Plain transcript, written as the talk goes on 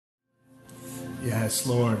Yes,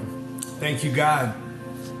 Lord. Thank you, God.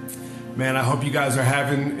 Man, I hope you guys are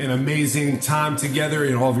having an amazing time together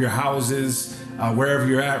in all of your houses, wherever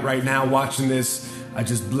you're at right now watching this. I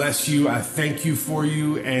just bless you. I thank you for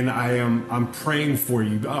you, and I'm praying for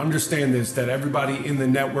you. Understand this, that everybody in the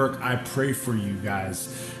network, I pray for you guys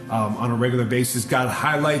on a regular basis. God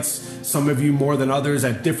highlights some of you more than others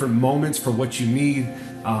at different moments for what you need.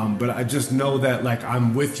 But I just know that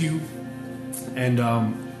I'm with you, and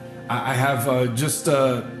I have just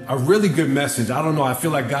a really good message. I don't know. I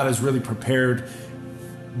feel like God has really prepared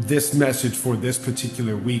this message for this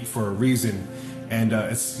particular week for a reason. And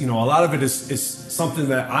it's, a lot of it is something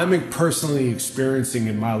that I'm personally experiencing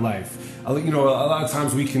in my life. A lot of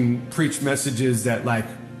times we can preach messages that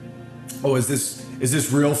oh, is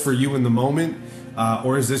this real for you in the moment?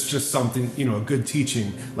 Or is this just something, a good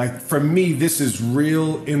teaching? For me, this is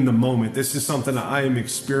real in the moment. This is something that I am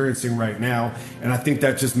experiencing right now. And I think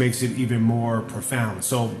that just makes it even more profound.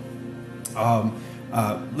 So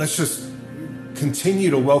let's just continue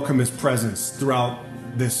to welcome his presence throughout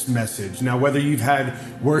this message. Now, whether you've had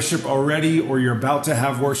worship already or you're about to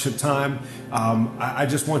have worship time, I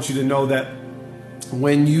just want you to know that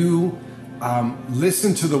when you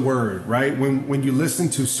listen to the word, right? When you listen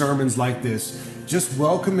to sermons like this, just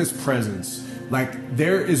welcome his presence.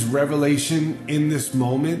 There is revelation in this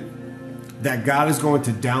moment that God is going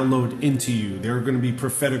to download into you. There are going to be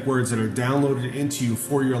prophetic words that are downloaded into you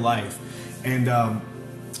for your life. And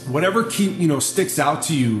whatever sticks out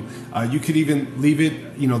to you, you could even leave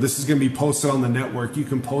it, this is going to be posted on the network. You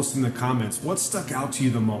can post in the comments what stuck out to you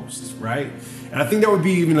the most, right? And I think that would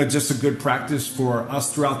be even just a good practice for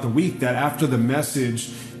us throughout the week, that after the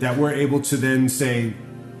message that we're able to then say,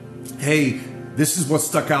 hey, this is what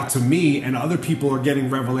stuck out to me, and other people are getting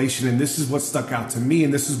revelation, and this is what stuck out to me,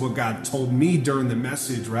 and this is what God told me during the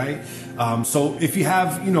message, right? So if you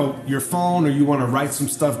have, your phone, or you want to write some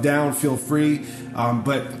stuff down, feel free.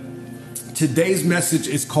 But today's message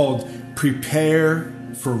is called Prepare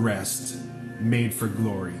for Rest, Made for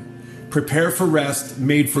Glory. Prepare for Rest,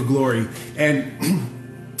 Made for Glory. And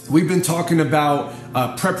we've been talking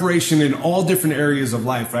about preparation in all different areas of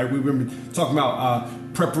life, right? We've been talking about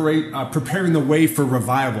preparing the way for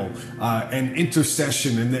revival and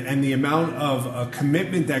intercession, and the amount of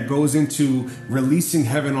commitment that goes into releasing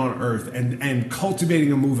heaven on earth and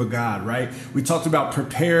cultivating a move of God, right? We talked about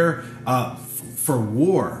prepare for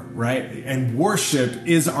war, right? And worship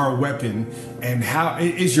is our weapon. And how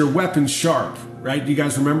is your weapon sharp, right? Do you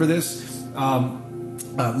guys remember this?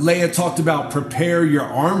 Leah talked about prepare your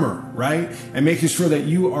armor, right? And making sure that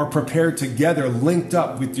you are prepared together, linked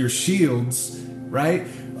up with your shields, right?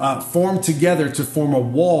 Formed together to form a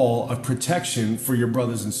wall of protection for your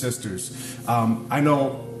brothers and sisters. I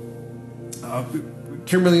know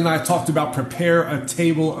Kimberly and I talked about prepare a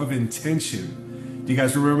table of intention. Do you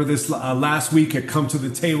guys remember this? Last week at Come to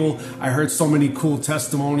the Table, I heard so many cool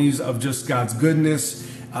testimonies of just God's goodness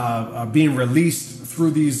being released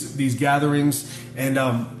through these gatherings. And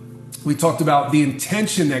we talked about the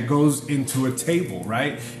intention that goes into a table,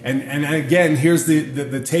 right? And again, here's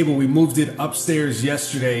the table. We moved it upstairs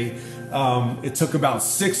yesterday. It took about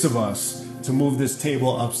 6 of us to move this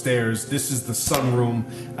table upstairs. This is the sunroom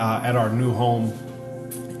at our new home.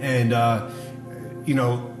 And,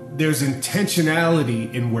 there's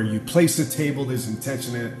intentionality in where you place a table. There's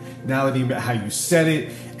intentionality about how you set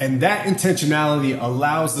it. And that intentionality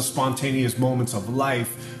allows the spontaneous moments of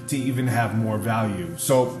life to even have more value.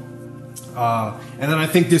 So, and then I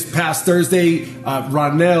think this past Thursday,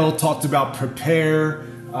 Ronell talked about prepare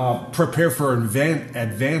for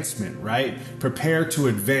advancement, right? Prepare to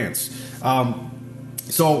advance.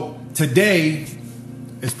 So today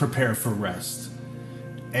is prepare for rest.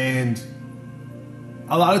 And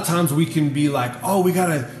a lot of times we can be like, oh, we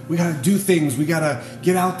gotta do things. We gotta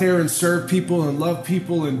get out there and serve people and love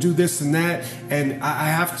people and do this and that. And I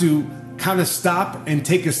have to kind of stop and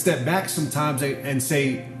take a step back sometimes and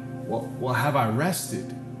say, well, have I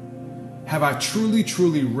rested? Have I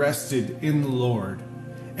truly rested in the Lord?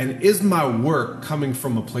 And is my work coming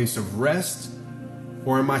from a place of rest,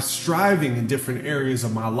 or am I striving in different areas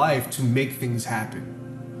of my life to make things happen?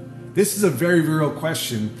 This is a very real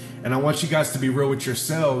question, and I want you guys to be real with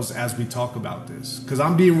yourselves as we talk about this, because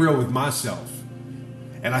I'm being real with myself.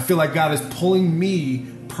 And I feel like God is pulling me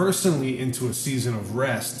personally into a season of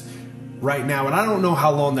rest right now. And I don't know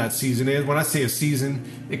how long that season is. When I say a season,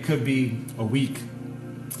 it could be a week,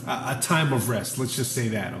 a time of rest. Let's just say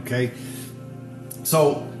that, okay?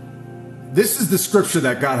 So this is the scripture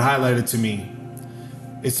that God highlighted to me.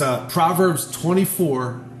 It's Proverbs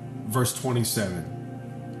 24, verse 27.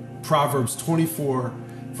 Proverbs 24,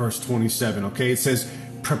 verse 27, okay? It says,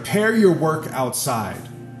 prepare your work outside.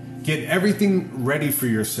 Get everything ready for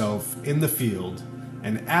yourself in the field.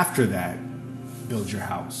 And after that, build your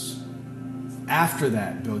house. After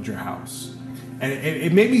that, build your house. And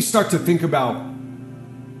it made me start to think about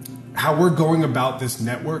how we're going about this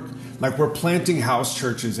network. Like, we're planting house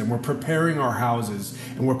churches, and we're preparing our houses,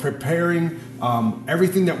 and we're preparing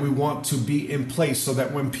everything that we want to be in place so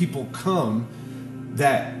that when people come,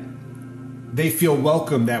 that they feel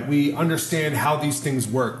welcome, that we understand how these things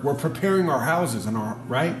work. We're preparing our houses and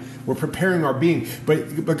right? We're preparing our being.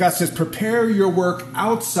 But God says, prepare your work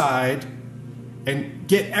outside and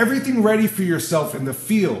get everything ready for yourself in the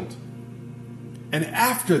field. And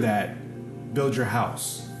after that, build your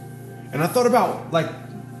house. And I thought about, like,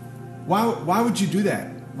 why would you do that?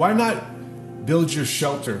 Why not build your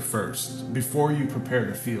shelter first before you prepare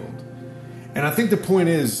the field? And I think the point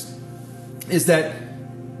is that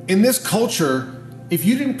in this culture, if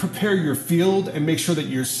you didn't prepare your field and make sure that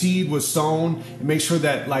your seed was sown, and make sure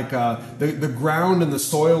that the ground and the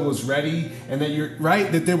soil was ready, and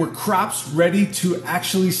that there were crops ready to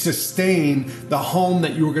actually sustain the home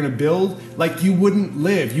that you were going to build, like, you wouldn't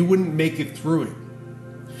live, you wouldn't make it through it.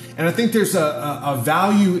 And I think there's a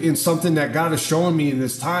value in something that God is showing me in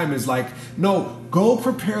this time is like, no, go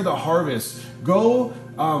prepare the harvest. Go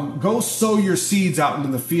sow your seeds out into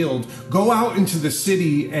the field. Go out into the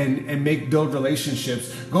city and build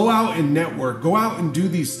relationships. Go out and network. Go out and do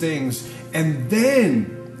these things. And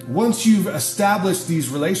then once you've established these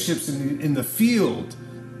relationships in the field,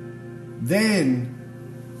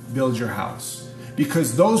 then build your house.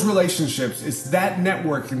 Because those relationships, it's that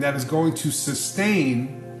networking that is going to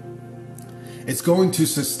sustain. It's going to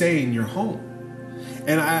sustain your home.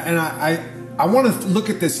 And I want to look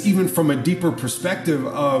at this even from a deeper perspective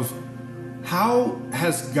of how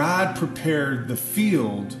has God prepared the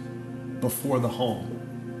field before the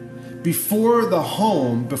home? Before the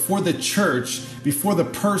home, before the church, before the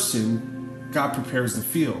person, God prepares the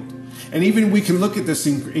field. And even we can look at this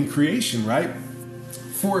in creation, right?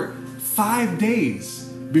 For 5 days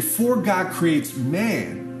before God creates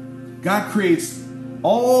man, God creates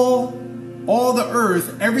all the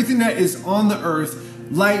earth, everything that is on the earth,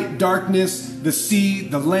 light, darkness, the sea,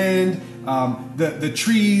 the land, the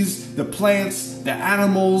trees, the plants, the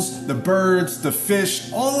animals, the birds, the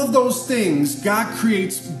fish, all of those things God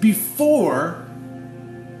creates before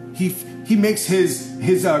he makes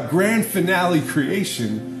his grand finale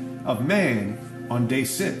creation of man on day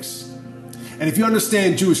 6. And if you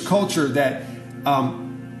understand Jewish culture, that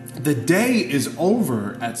the day is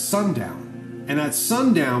over at sundown. And at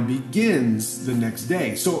sundown begins the next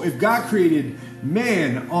day. So if God created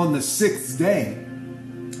man on the 6th day,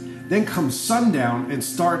 then comes sundown and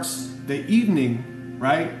starts the evening,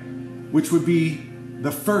 right? Which would be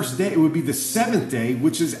the first day. It would be the 7th day,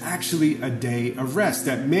 which is actually a day of rest.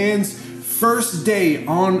 That man's first day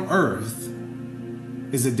on earth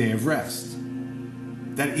is a day of rest.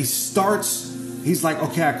 That he starts, he's like,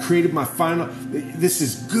 okay, I created my final, this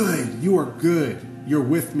is good. You are good. You're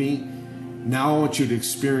with me. Now I want you to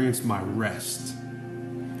experience my rest.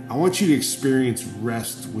 I want you to experience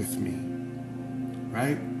rest with me,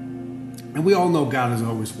 right? And we all know God is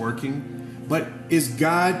always working, but is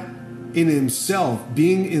God in himself,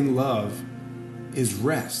 being in love, is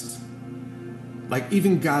rest. Like,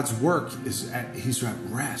 even God's work he's at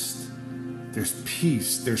rest. There's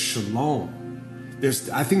peace, there's shalom.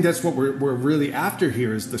 I think that's what we're really after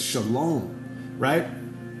here, is the shalom, right?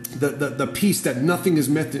 The peace that nothing is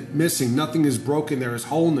missing, nothing is broken, there is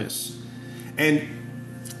wholeness. And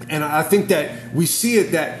I think that we see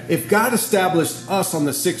it, that if God established us on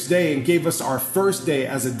the 6th day and gave us our first day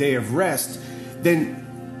as a day of rest, then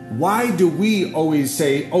why do we always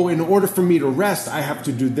say, oh, in order for me to rest, I have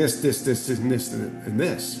to do this, and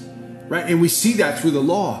this, right? And we see that through the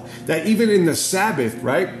law, that even in the Sabbath,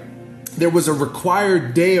 right, there was a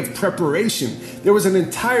required day of preparation. There was an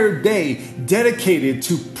entire day dedicated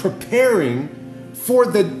to preparing for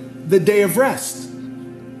the day of rest.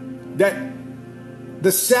 That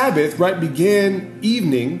the Sabbath, right, began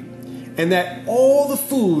evening, and that all the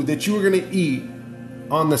food that you were going to eat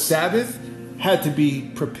on the Sabbath had to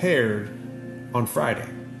be prepared on Friday.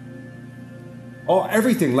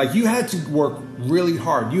 Everything, like, you had to work really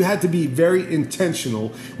hard. You had to be very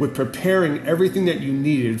intentional with preparing everything that you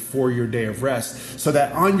needed for your day of rest, so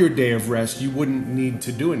that on your day of rest, you wouldn't need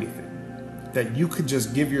to do anything. That you could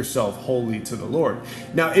just give yourself wholly to the Lord.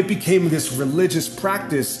 Now, it became this religious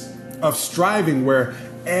practice of striving where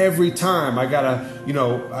every time I gotta,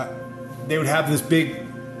 they would have this big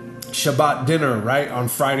Shabbat dinner, right, on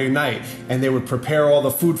Friday night, and they would prepare all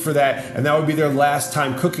the food for that, and that would be their last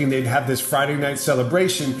time cooking. They'd have this Friday night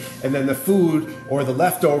celebration, and then the food or the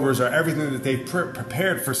leftovers or everything that they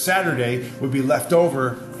prepared for Saturday would be left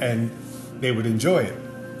over, and they would enjoy it,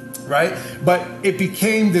 right? But it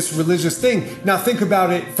became this religious thing. Now think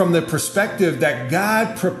about it from the perspective that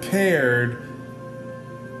God prepared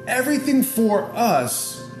everything for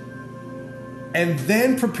us, and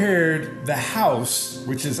then prepared the house,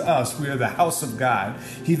 which is us. We are the house of God.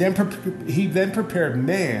 He then prepared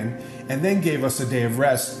man, and then gave us a day of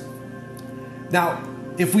rest. Now,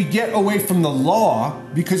 if we get away from the law,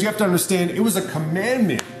 because you have to understand, it was a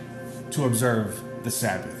commandment to observe the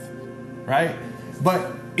Sabbath, right? But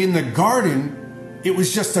in the garden, it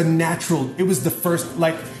was just a natural, it was the first,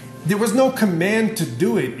 like, there was no command to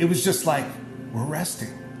do it. It was just like, we're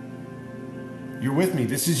resting. You're with me.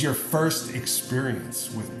 This is your first experience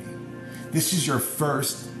with me. This is your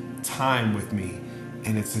first time with me,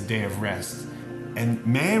 and it's a day of rest. And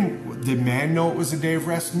did man know it was a day of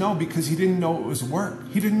rest? No, because he didn't know it was work.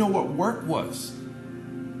 He didn't know what work was.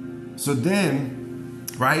 So then,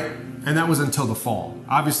 right? And that was until the fall.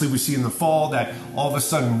 Obviously, we see in the fall that all of a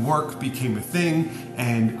sudden work became a thing,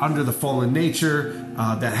 and under the fallen nature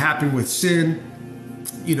that happened with sin,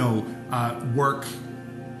 work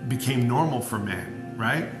became normal for man,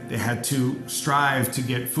 right? They had to strive to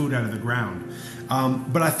get food out of the ground.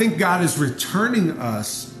 But I think God is returning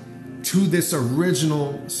us to this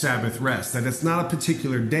original Sabbath rest, that it's not a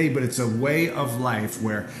particular day, but it's a way of life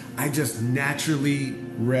where I just naturally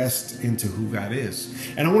rest into who God is.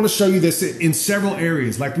 And I want to show you this in several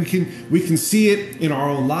areas. Like we can see it in our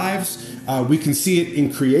own lives. We can see it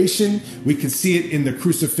in creation. We can see it in the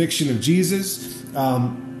crucifixion of Jesus.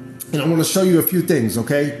 And I want to show you a few things,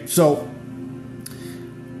 okay? So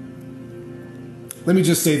let me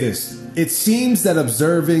just say this. It seems that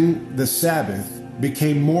observing the Sabbath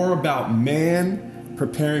became more about man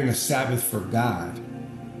preparing a Sabbath for God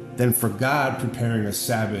than for God preparing a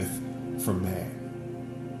Sabbath for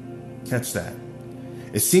man. Catch that.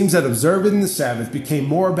 It seems that observing the Sabbath became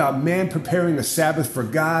more about man preparing a Sabbath for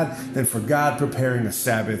God than for God preparing a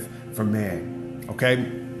Sabbath for man. Okay?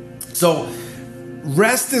 So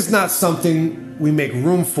rest is not something we make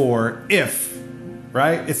room for if,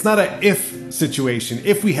 right? It's not an if situation,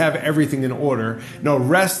 if we have everything in order. No,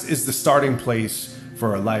 rest is the starting place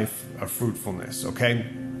for a life of fruitfulness, okay?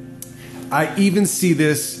 I even see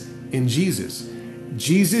this in Jesus.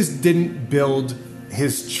 Jesus didn't build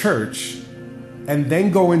his church and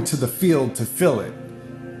then go into the field to fill it.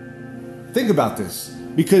 Think about this,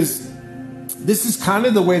 because this is kind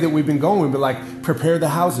of the way that we've been going. We've been like, prepare the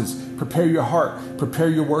houses, prepare your heart, prepare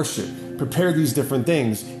your worship, prepare these different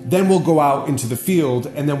things. Then we'll go out into the field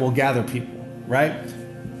and then we'll gather people, right?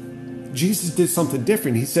 Jesus did something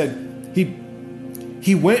different. He said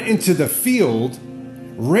he went into the field,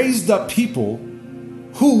 raised up people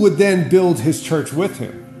who would then build his church with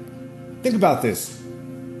him. Think about this.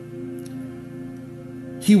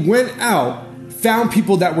 He went out, found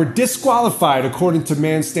people that were disqualified according to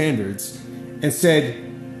man's standards, and said,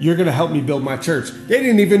 you're going to help me build my church. They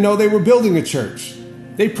didn't even know they were building a church.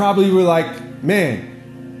 They probably were like,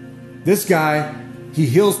 man, this guy, he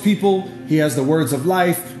heals people. He has the words of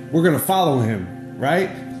life. We're going to follow him, right?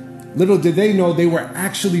 Little did they know they were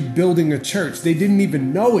actually building a church. They didn't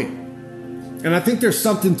even know it. And I think there's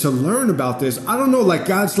something to learn about this. I don't know, like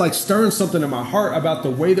God's like stirring something in my heart about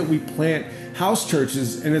the way that we plant house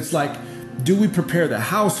churches. And it's like, do we prepare the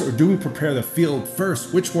house or do we prepare the field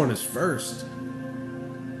first? Which one is first?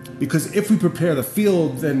 Because if we prepare the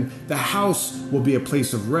field, then the house will be a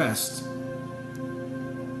place of rest.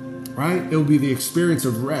 Right? It will be the experience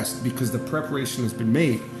of rest because the preparation has been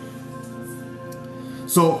made.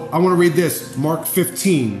 So I want to read this, Mark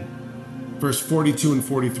 15, verse 42 and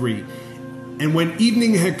 43. And when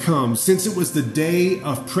evening had come, since it was the day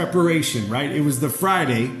of preparation, right? It was the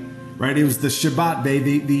Friday, right? It was the Shabbat day,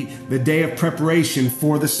 the day of preparation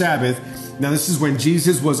for the Sabbath. Now this is when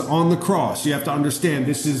Jesus was on the cross. You have to understand,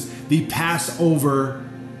 this is the Passover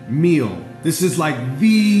meal. This is like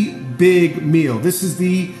the big meal. This is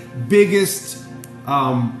the biggest,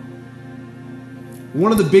 one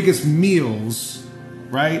of the biggest meals,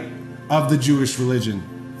 right, of the Jewish religion.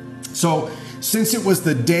 So since it was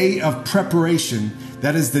the day of preparation,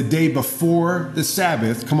 that is the day before the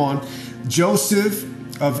Sabbath, come on, Joseph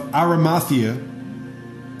of Arimathea,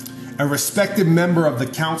 a respected member of the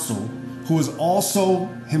council, who was also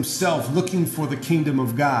himself looking for the kingdom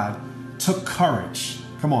of God, took courage.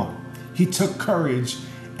 Come on. He took courage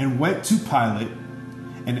and went to Pilate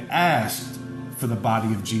and asked for the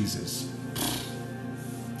body of Jesus.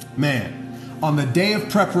 Man, on the day of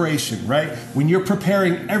preparation, right? When you're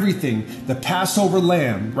preparing everything, the Passover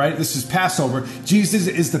lamb, right? This is Passover. Jesus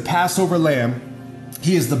is the Passover lamb.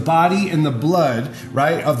 He is the body and the blood,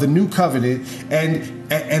 right, of the new covenant.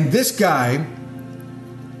 And this guy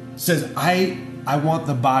says, I want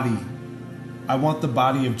the body. I want the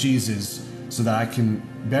body of Jesus so that I can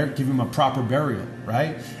give him a proper burial,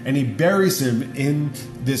 right? And he buries him in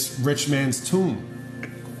this rich man's tomb.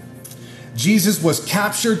 Jesus was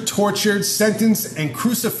captured, tortured, sentenced, and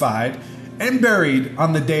crucified and buried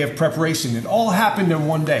on the day of preparation. It all happened in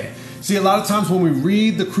one day. See, a lot of times when we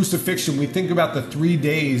read the crucifixion, we think about the 3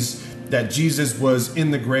 days that Jesus was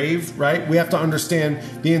in the grave, right? We have to understand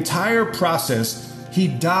the entire process. He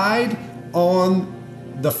died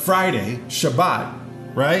on the Friday,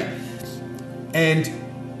 Shabbat, right? And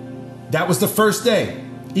that was the first day.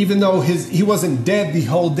 Even though he wasn't dead the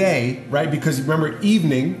whole day, right? Because remember,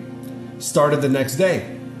 evening started the next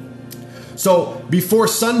day. So before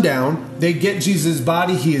sundown, they get Jesus'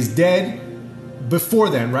 body. He is dead. Before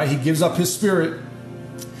then, right, he gives up his spirit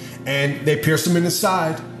and they pierce him in his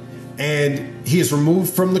side, and he is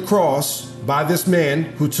removed from the cross by this man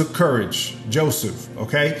who took courage, Joseph,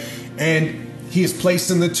 okay? And he is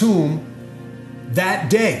placed in the tomb that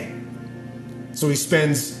day. So he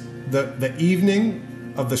spends the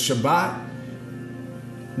evening of the Shabbat.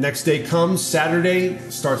 Next day comes, Saturday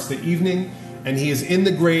starts the evening, and he is in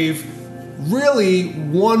the grave really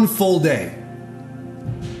one full day.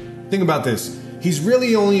 Think about this. He's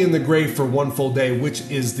really only in the grave for one full day, which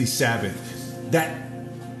is the Sabbath. That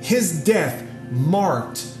his death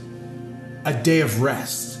marked a day of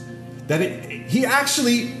rest. That he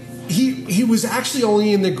was actually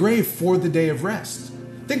only in the grave for the day of rest.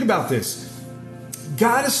 Think about this.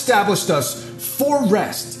 God established us for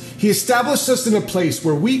rest. He established us in a place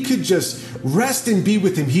where we could just rest and be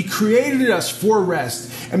with him. He created us for rest.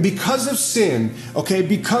 And because of sin, okay,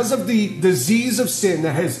 because of the disease of sin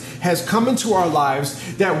that has come into our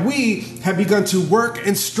lives, that we have begun to work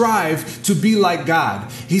and strive to be like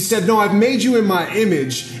God. He said, no, I've made you in my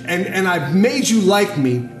image and I've made you like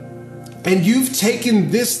me. And you've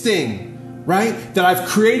taken this thing, right, that I've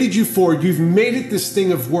created you for. You've made it this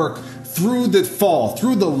thing of work through the fall,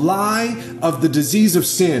 through the lie of the disease of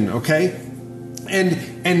sin, okay?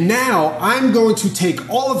 And now I'm going to take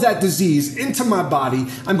all of that disease into my body.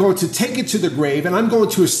 I'm going to take it to the grave, and I'm going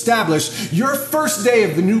to establish your first day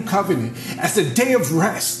of the new covenant as a day of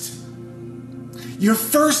rest. Your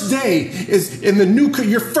first day is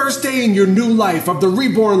your first day in your new life, of the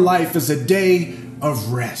reborn life, is a day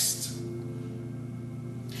of rest.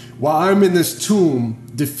 While I'm in this tomb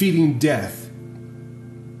defeating death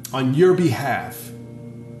on your behalf,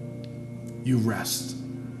 you rest.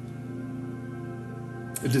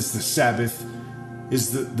 It is the Sabbath,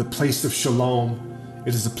 is the place of shalom.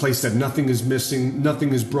 It is a place that nothing is missing,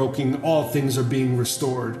 nothing is broken, all things are being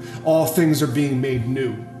restored, all things are being made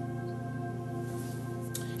new.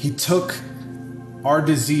 He took our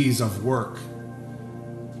disease of work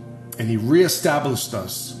and he reestablished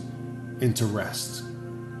us into rest.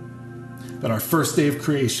 That our first day of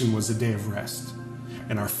creation was a day of rest,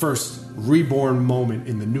 and our first reborn moment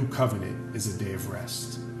in the new covenant is a day of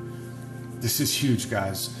rest. This is huge,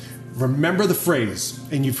 guys. Remember the phrase,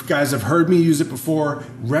 and you guys have heard me use it before,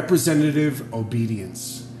 representative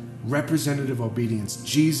obedience. Representative obedience.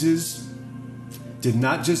 Jesus did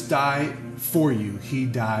not just die for you, he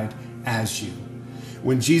died as you.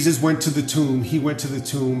 When Jesus went to the tomb, he went to the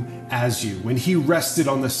tomb as you. When he rested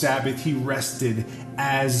on the Sabbath, he rested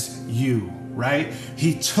as you, right?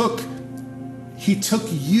 He took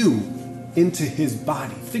you into his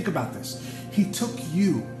body. Think about this. He took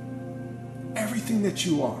you, everything that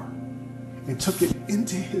you are, and took it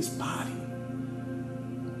into his body.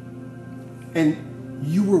 And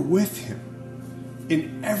you were with him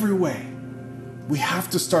in every way. We have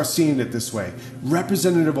to start seeing it this way.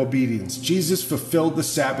 Representative obedience. Jesus fulfilled the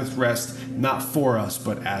Sabbath rest, not for us,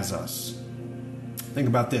 but as us. Think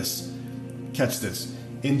about this. Catch this.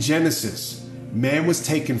 In Genesis, man was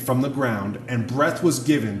taken from the ground and breath was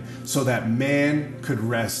given so that man could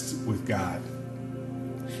rest with God.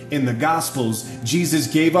 In the Gospels, Jesus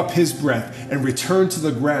gave up his breath and returned to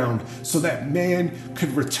the ground so that man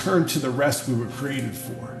could return to the rest we were created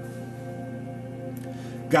for.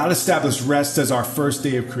 God established rest as our first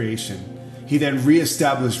day of creation. He then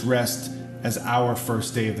reestablished rest as our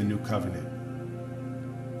first day of the new covenant.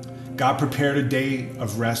 God prepared a day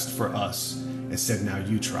of rest for us and said, now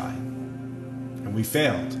you try. And we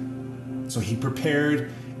failed. So he prepared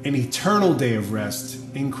an eternal day of rest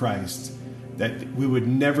in Christ that we would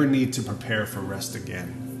never need to prepare for rest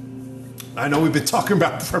again. I know we've been talking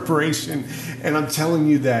about preparation, and I'm telling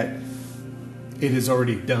you that it is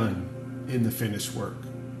already done in the finished work.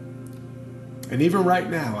 And even right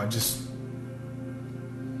now,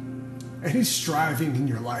 any striving in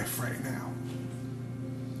your life right now,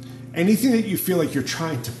 anything that you feel like you're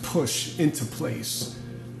trying to push into place.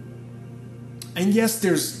 And yes,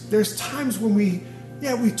 there's times when we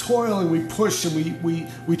toil and we push and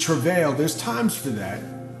we travail. There's times for that.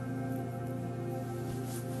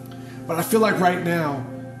 But I feel like right now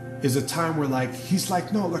is a time where he's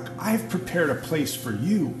like, no, look, I've prepared a place for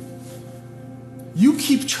you. You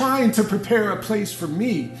keep trying to prepare a place for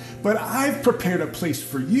me, but I've prepared a place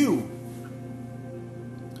for you.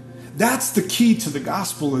 That's the key to the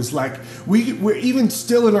gospel, is we're even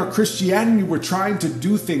still in our Christianity, we're trying to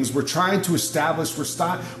do things, we're trying to establish,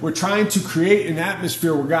 we're trying to create an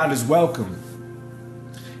atmosphere where God is welcome.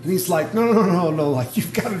 And he's like, no,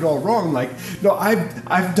 you've got it all wrong. No,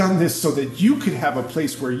 I've done this so that you could have a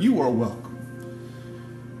place where you are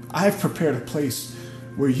welcome. I've prepared a place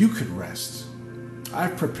where you could rest.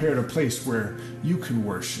 I've prepared a place where you can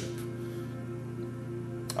worship.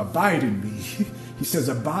 Abide in me. He says,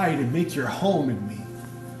 abide and make your home in me.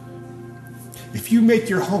 If you make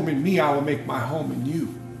your home in me, I will make my home in you.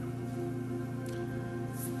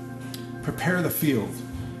 Prepare the field.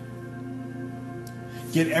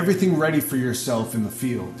 Get everything ready for yourself in the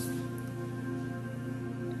field.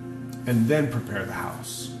 And then prepare the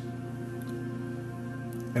house.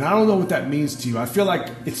 And I don't know what that means to you. I feel like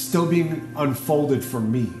it's still being unfolded for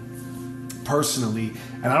me personally.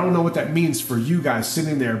 And I don't know what that means for you guys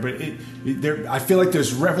sitting there, but I feel like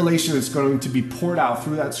there's revelation that's going to be poured out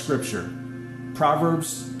through that scripture.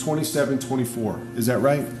 Proverbs 27:24. Is that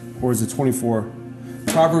right? Or is it 24?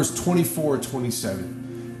 Proverbs 24:27.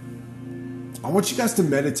 I want you guys to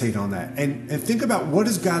meditate on that and think about, what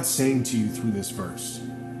is God saying to you through this verse?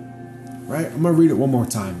 Right? I'm going to read it one more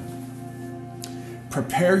time.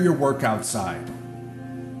 Prepare your work outside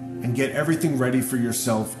and get everything ready for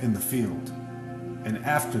yourself in the field. And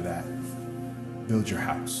after that, build your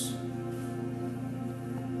house.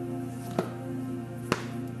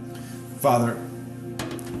 Father,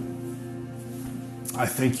 I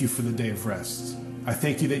thank you for the day of rest. I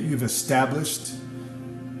thank you that you've established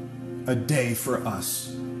a day for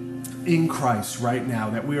us in Christ right now,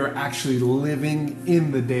 that we are actually living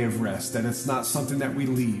in the day of rest, that it's not something that we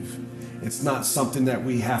leave. It's not something that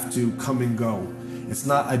we have to come and go. It's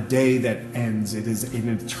not a day that ends. It is an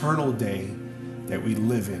eternal day that we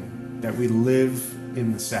live in, that we live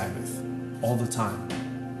in the Sabbath all the time.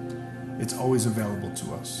 It's always available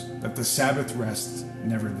to us, that the Sabbath rest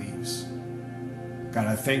never leaves. God,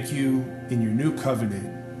 I thank you in your new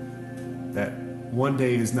covenant that one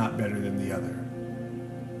day is not better than the other.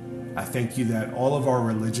 I thank you that all of our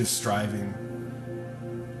religious striving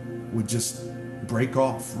would just break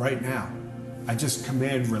off right now. I just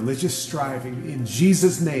command religious striving in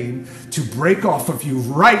Jesus' name to break off of you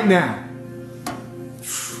right now.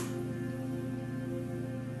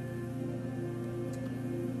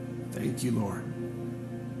 Thank you, Lord,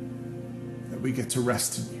 that we get to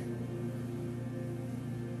rest in you.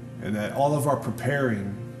 And that all of our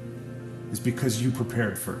preparing is because you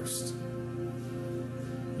prepared first.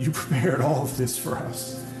 You prepared all of this for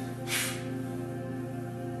us.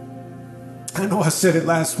 I know I said it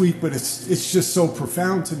last week, but it's just so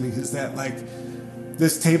profound to me, is that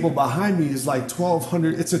this table behind me is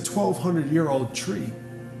it's a 1,200-year-old tree.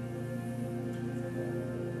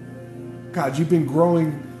 God, you've been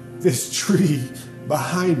growing this tree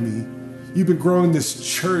behind me. You've been growing this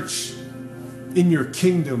church in your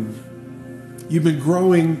kingdom. You've been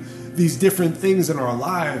growing these different things in our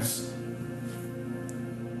lives.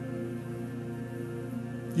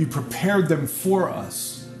 You prepared them for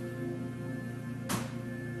us.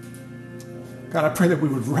 God, I pray that we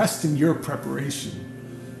would rest in your preparation.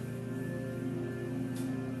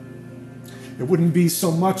 It wouldn't be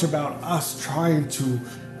so much about us trying to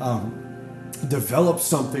develop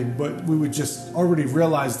something, but we would just already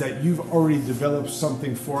realize that you've already developed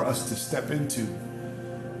something for us to step into.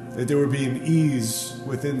 That there would be an ease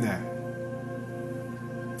within that.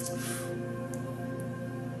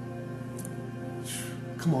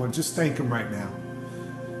 Come on, just thank him right now.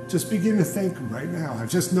 Just begin to thank him right now. I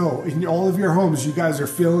just know in all of your homes, you guys are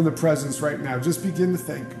feeling the presence right now. Just begin to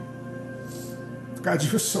thank him. God,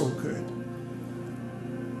 you're so good.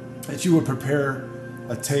 That you would prepare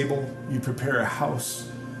a table, you prepare a house,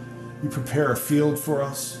 you prepare a field for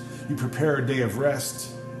us, you prepare a day of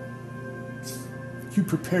rest, you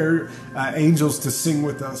prepare angels to sing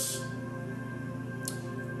with us,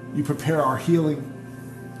 you prepare our healing.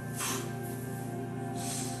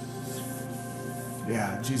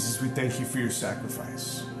 Yeah, Jesus, we thank you for your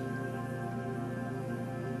sacrifice.